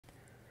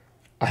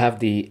I have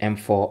the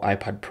M4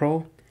 iPad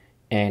Pro,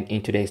 and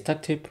in today's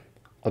tech tip,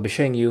 I'll be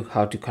showing you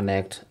how to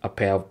connect a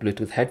pair of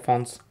Bluetooth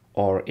headphones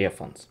or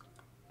earphones.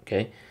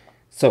 Okay,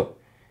 so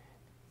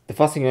the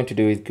first thing you want to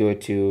do is go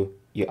to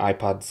your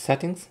iPad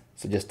settings.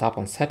 So just tap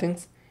on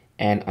settings,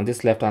 and on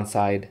this left hand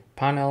side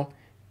panel,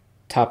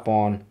 tap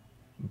on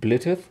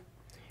Bluetooth,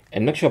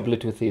 and make sure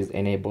Bluetooth is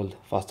enabled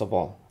first of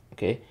all.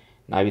 Okay,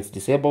 now if it's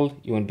disabled,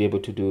 you won't be able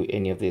to do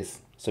any of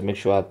this. So make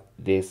sure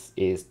this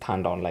is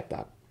turned on like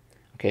that.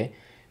 Okay,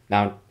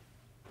 now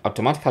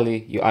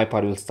automatically your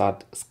iPad will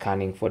start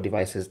scanning for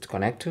devices to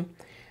connect to.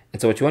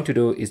 And so what you want to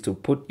do is to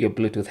put your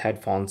Bluetooth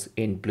headphones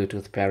in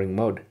Bluetooth pairing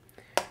mode.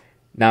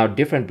 Now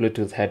different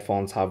Bluetooth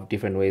headphones have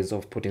different ways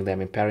of putting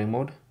them in pairing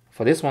mode.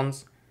 For these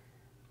ones,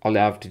 all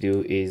I have to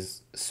do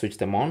is switch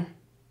them on,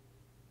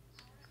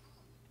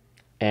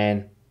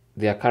 and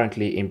they are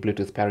currently in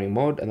Bluetooth pairing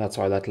mode, and that's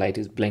why that light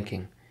is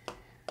blinking.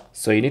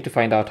 So you need to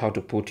find out how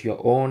to put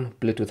your own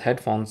Bluetooth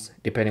headphones,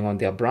 depending on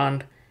their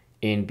brand,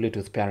 in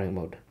Bluetooth pairing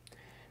mode.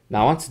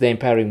 Now once they're in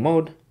pairing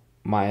mode,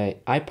 my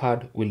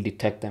iPad will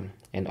detect them,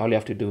 and all you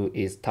have to do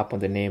is tap on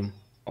the name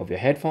of your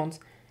headphones,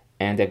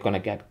 and they're gonna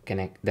get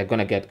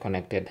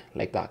connected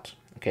like that.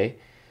 Okay,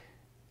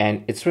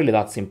 and it's really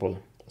that simple.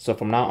 So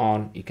from now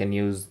on, you can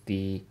use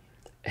the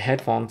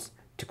headphones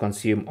to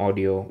consume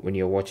audio when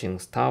you're watching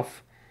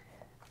stuff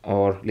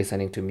or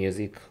listening to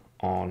music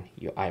on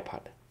your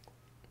iPad.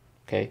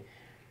 Okay,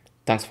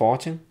 thanks for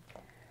watching.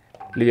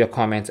 Leave your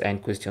comments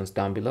and questions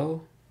down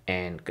below,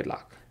 and good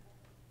luck.